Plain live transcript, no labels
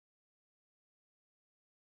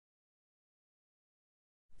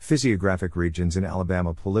Physiographic regions in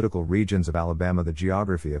Alabama. Political regions of Alabama. The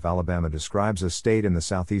geography of Alabama describes a state in the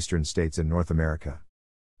southeastern states in North America.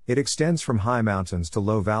 It extends from high mountains to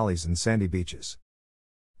low valleys and sandy beaches.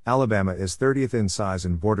 Alabama is 30th in size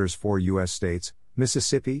and borders 4 U.S. states,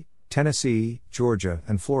 Mississippi, Tennessee, Georgia,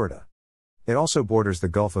 and Florida. It also borders the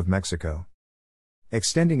Gulf of Mexico.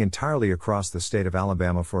 Extending entirely across the state of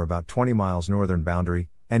Alabama for about 20 miles northern boundary,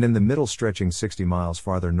 and in the middle stretching 60 miles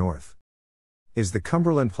farther north, is the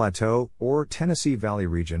Cumberland Plateau, or Tennessee Valley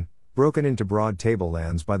region, broken into broad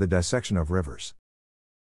tablelands by the dissection of rivers.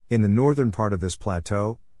 In the northern part of this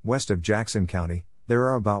plateau, west of Jackson County, there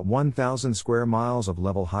are about 1,000 square miles of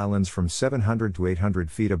level highlands from 700 to 800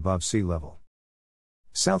 feet above sea level.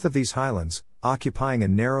 South of these highlands, occupying a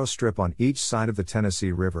narrow strip on each side of the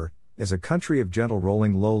Tennessee River, is a country of gentle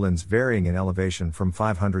rolling lowlands varying in elevation from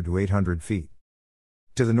 500 to 800 feet.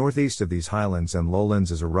 To the northeast of these highlands and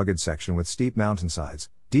lowlands is a rugged section with steep mountainsides,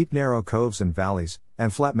 deep narrow coves and valleys,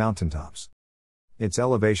 and flat mountaintops. Its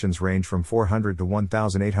elevations range from 400 to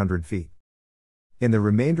 1,800 feet. In the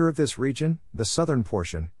remainder of this region, the southern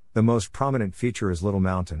portion, the most prominent feature is Little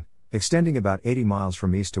Mountain, extending about 80 miles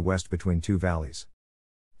from east to west between two valleys,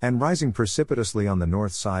 and rising precipitously on the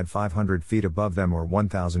north side 500 feet above them or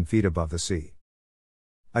 1,000 feet above the sea.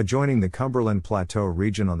 Adjoining the Cumberland Plateau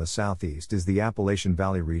region on the southeast is the Appalachian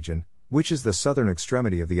Valley region, which is the southern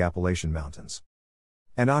extremity of the Appalachian Mountains,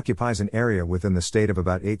 and occupies an area within the state of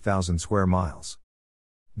about 8,000 square miles.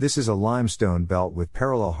 This is a limestone belt with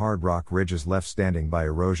parallel hard rock ridges left standing by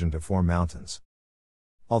erosion to form mountains.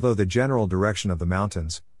 Although the general direction of the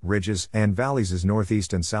mountains, ridges, and valleys is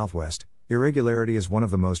northeast and southwest, irregularity is one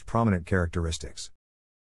of the most prominent characteristics.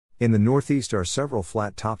 In the northeast are several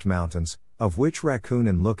flat-topped mountains, of which Raccoon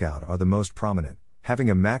and Lookout are the most prominent, having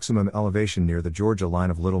a maximum elevation near the Georgia line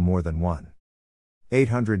of little more than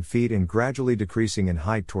 1,800 feet and gradually decreasing in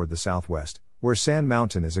height toward the southwest, where Sand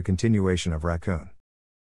Mountain is a continuation of Raccoon.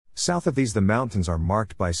 South of these the mountains are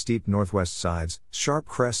marked by steep northwest sides, sharp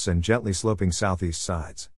crests and gently sloping southeast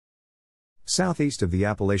sides. Southeast of the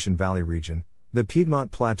Appalachian Valley region, the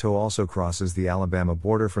Piedmont Plateau also crosses the Alabama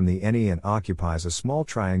border from the NE and occupies a small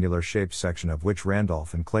triangular-shaped section of which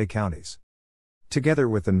Randolph and Clay counties, together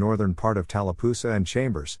with the northern part of Tallapoosa and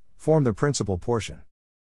Chambers, form the principal portion.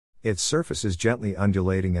 Its surface is gently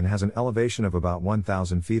undulating and has an elevation of about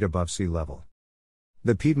 1,000 feet above sea level.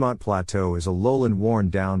 The Piedmont Plateau is a lowland worn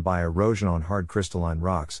down by erosion on hard crystalline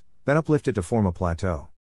rocks, then uplifted to form a plateau.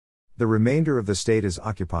 The remainder of the state is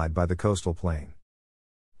occupied by the coastal plain.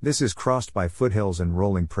 This is crossed by foothills and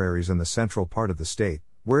rolling prairies in the central part of the state,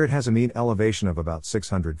 where it has a mean elevation of about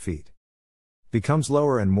 600 feet. Becomes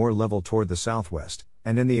lower and more level toward the southwest,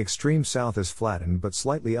 and in the extreme south is flattened but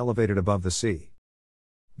slightly elevated above the sea.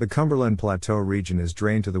 The Cumberland Plateau region is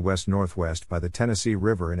drained to the west-northwest by the Tennessee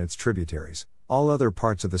River and its tributaries. All other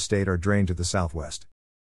parts of the state are drained to the southwest.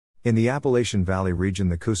 In the Appalachian Valley region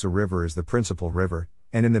the Coosa River is the principal river,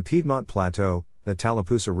 and in the Piedmont Plateau, the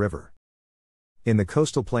Tallapoosa River. In the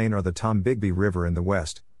coastal plain are the Tombigbee River in the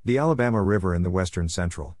west, the Alabama River in the western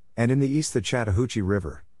central, and in the east the Chattahoochee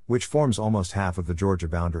River, which forms almost half of the Georgia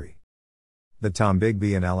boundary. The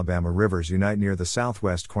Tombigbee and Alabama Rivers unite near the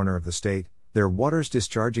southwest corner of the state, their waters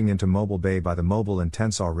discharging into Mobile Bay by the Mobile and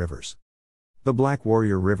Tensas rivers. The Black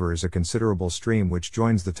Warrior River is a considerable stream which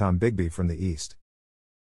joins the Tombigbee from the east.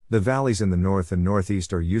 The valleys in the north and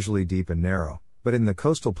northeast are usually deep and narrow, but in the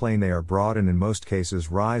coastal plain they are broad and in most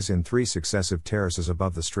cases rise in 3 successive terraces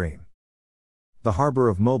above the stream. The harbor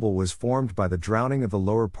of Mobile was formed by the drowning of the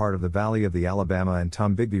lower part of the valley of the Alabama and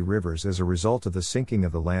Tombigbee rivers as a result of the sinking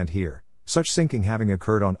of the land here, such sinking having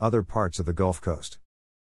occurred on other parts of the Gulf Coast.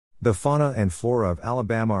 The fauna and flora of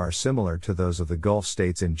Alabama are similar to those of the Gulf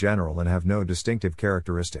states in general and have no distinctive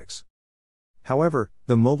characteristics. However,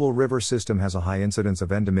 the Mobile River system has a high incidence of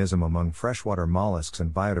endemism among freshwater mollusks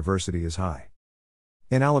and biodiversity is high.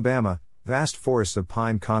 In Alabama, vast forests of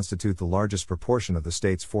pine constitute the largest proportion of the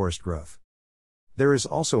state's forest growth. There is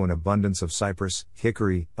also an abundance of cypress,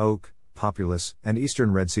 hickory, oak, populus, and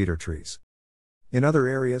eastern red cedar trees. In other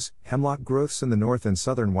areas, hemlock growths in the north and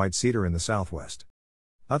southern white cedar in the southwest.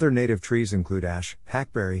 Other native trees include ash,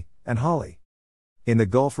 hackberry, and holly. In the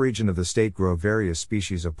Gulf region of the state grow various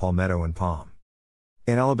species of palmetto and palm.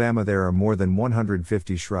 In Alabama there are more than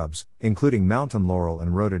 150 shrubs, including mountain laurel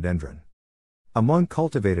and rhododendron. Among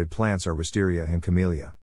cultivated plants are wisteria and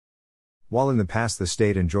camellia. While in the past the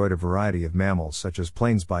state enjoyed a variety of mammals such as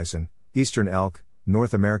plains bison, eastern elk,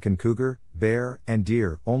 North American cougar, bear, and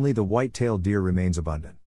deer, only the white-tailed deer remains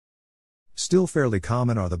abundant. Still fairly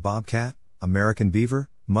common are the bobcat, American beaver,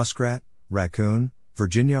 muskrat, raccoon,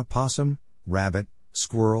 Virginia opossum, rabbit,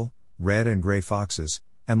 squirrel, red and gray foxes,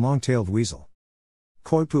 and long-tailed weasel.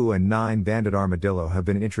 Coypu and nine-banded armadillo have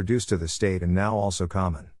been introduced to the state and now also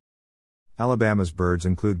common. Alabama's birds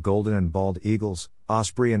include golden and bald eagles,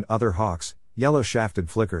 osprey and other hawks, yellow-shafted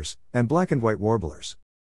flickers, and black and white warblers.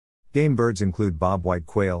 Game birds include bobwhite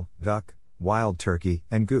quail, duck, wild turkey,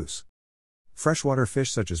 and goose. Freshwater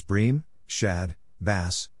fish such as bream, shad,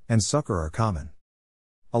 bass, and sucker are common.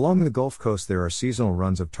 Along the Gulf Coast there are seasonal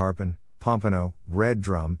runs of tarpon, pompano, red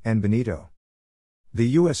drum, and bonito. The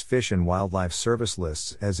U.S. Fish and Wildlife Service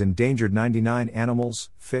lists as endangered 99 animals,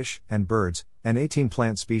 fish, and birds, and 18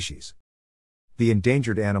 plant species. The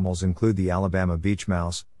endangered animals include the Alabama beach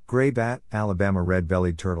mouse, gray bat, Alabama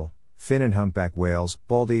red-bellied turtle, fin and humpback whales,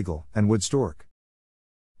 bald eagle, and wood stork.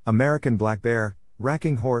 American black bear,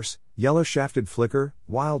 racking horse, yellow-shafted flicker,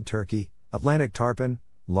 wild turkey, Atlantic tarpon,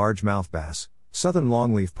 largemouth bass, southern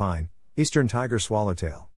longleaf pine, eastern tiger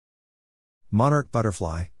swallowtail. Monarch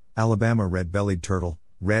butterfly, Alabama red-bellied turtle,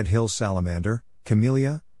 red hill salamander,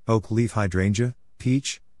 camellia, oak leaf hydrangea,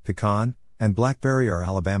 peach, pecan, and blackberry are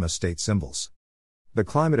Alabama state symbols. The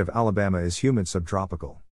climate of Alabama is humid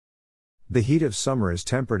subtropical. The heat of summer is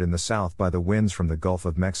tempered in the south by the winds from the Gulf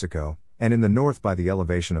of Mexico, and in the north by the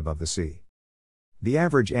elevation above the sea. The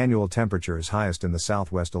average annual temperature is highest in the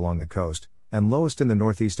southwest along the coast, and lowest in the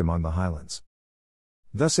northeast among the highlands.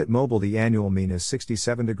 Thus at Mobile the annual mean is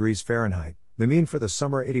 67 degrees Fahrenheit, the mean for the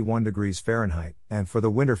summer 81 degrees Fahrenheit, and for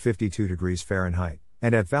the winter 52 degrees Fahrenheit,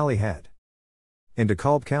 and at Valley Head. In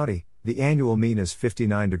DeKalb County, the annual mean is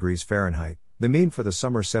 59 degrees Fahrenheit, the mean for the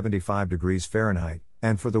summer 75 degrees Fahrenheit,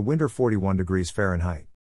 and for the winter 41 degrees Fahrenheit.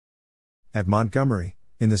 At Montgomery,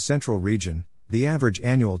 in the central region, the average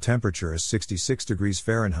annual temperature is 66 degrees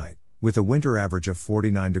Fahrenheit, with a winter average of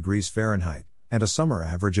 49 degrees Fahrenheit, and a summer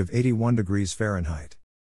average of 81 degrees Fahrenheit.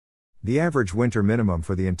 The average winter minimum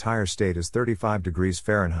for the entire state is 35 degrees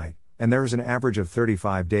Fahrenheit, and there is an average of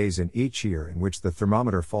 35 days in each year in which the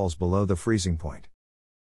thermometer falls below the freezing point.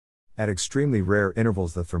 At extremely rare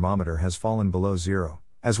intervals the thermometer has fallen below zero,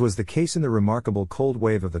 as was the case in the remarkable cold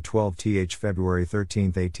wave of the 12th February 13,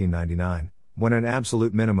 1899, when an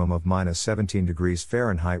absolute minimum of -17 degrees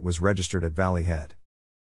Fahrenheit was registered at Valley Head.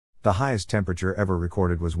 The highest temperature ever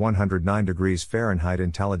recorded was 109 degrees Fahrenheit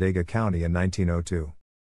in Talladega County in 1902.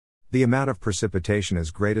 The amount of precipitation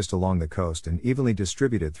is greatest along the coast and evenly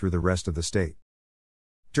distributed through the rest of the state.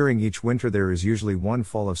 During each winter there is usually one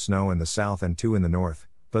fall of snow in the south and two in the north,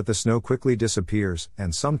 but the snow quickly disappears,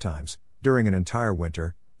 and sometimes, during an entire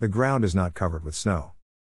winter, the ground is not covered with snow.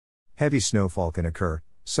 Heavy snowfall can occur,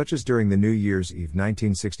 such as during the New Year's Eve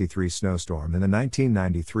 1963 snowstorm and the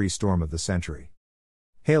 1993 storm of the century.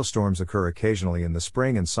 Hailstorms occur occasionally in the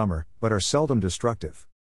spring and summer, but are seldom destructive.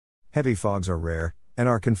 Heavy fogs are rare, and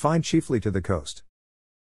are confined chiefly to the coast.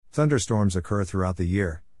 Thunderstorms occur throughout the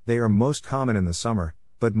year. They are most common in the summer,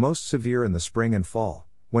 but most severe in the spring and fall,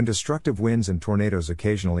 when destructive winds and tornadoes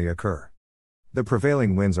occasionally occur. The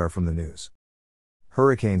prevailing winds are from the news.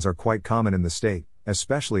 Hurricanes are quite common in the state,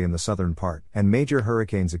 especially in the southern part, and major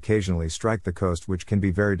hurricanes occasionally strike the coast, which can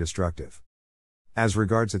be very destructive. As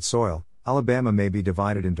regards its soil, Alabama may be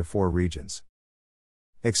divided into 4 regions.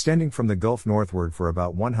 Extending from the Gulf northward for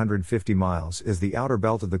about 150 miles is the outer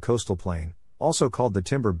belt of the coastal plain, also called the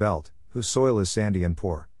Timber Belt, whose soil is sandy and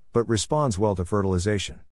poor, but responds well to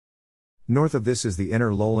fertilization. North of this is the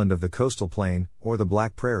inner lowland of the coastal plain, or the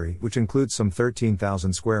Black Prairie, which includes some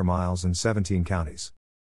 13,000 square miles and 17 counties.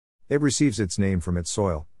 It receives its name from its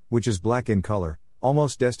soil, which is black in color,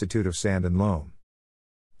 almost destitute of sand and loam,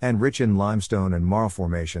 and rich in limestone and marl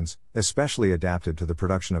formations, especially adapted to the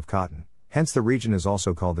production of cotton. Hence the region is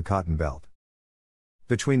also called the Cotton Belt.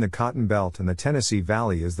 Between the Cotton Belt and the Tennessee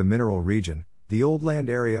Valley is the Mineral Region, the Old Land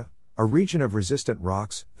Area, a region of resistant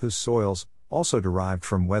rocks, whose soils, also derived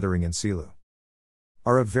from weathering and silu,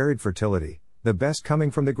 are of varied fertility, the best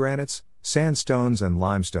coming from the granites, sandstones and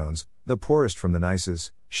limestones, the poorest from the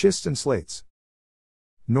gneisses, schists and slates.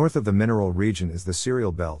 North of the Mineral Region is the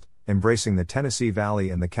Cereal Belt, embracing the Tennessee Valley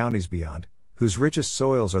and the counties beyond, whose richest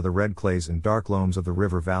soils are the red clays and dark loams of the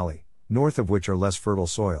River Valley, north of which are less fertile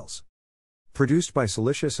soils, produced by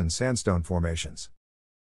siliceous and sandstone formations.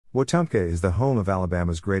 Wetumpka is the home of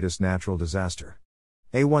Alabama's greatest natural disaster.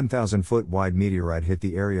 A 1,000-foot wide meteorite hit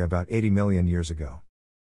the area about 80 million years ago.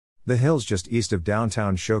 The hills just east of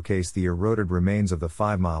downtown showcase the eroded remains of the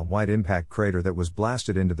 5-mile-wide impact crater that was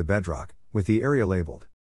blasted into the bedrock, with the area labeled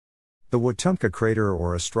the Wetumpka crater,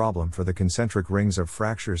 or a stroblum, for the concentric rings of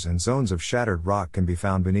fractures and zones of shattered rock can be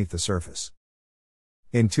found beneath the surface.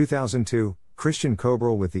 In 2002, Christian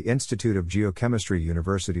Koberl with the Institute of Geochemistry,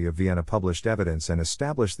 University of Vienna, published evidence and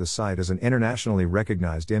established the site as an internationally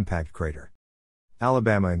recognized impact crater.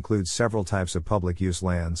 Alabama includes several types of public use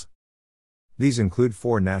lands. These include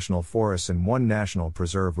 4 national forests and 1 national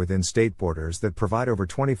preserve within state borders that provide over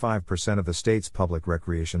 25% of the state's public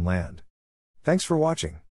recreation land. Thanks for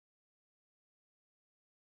watching.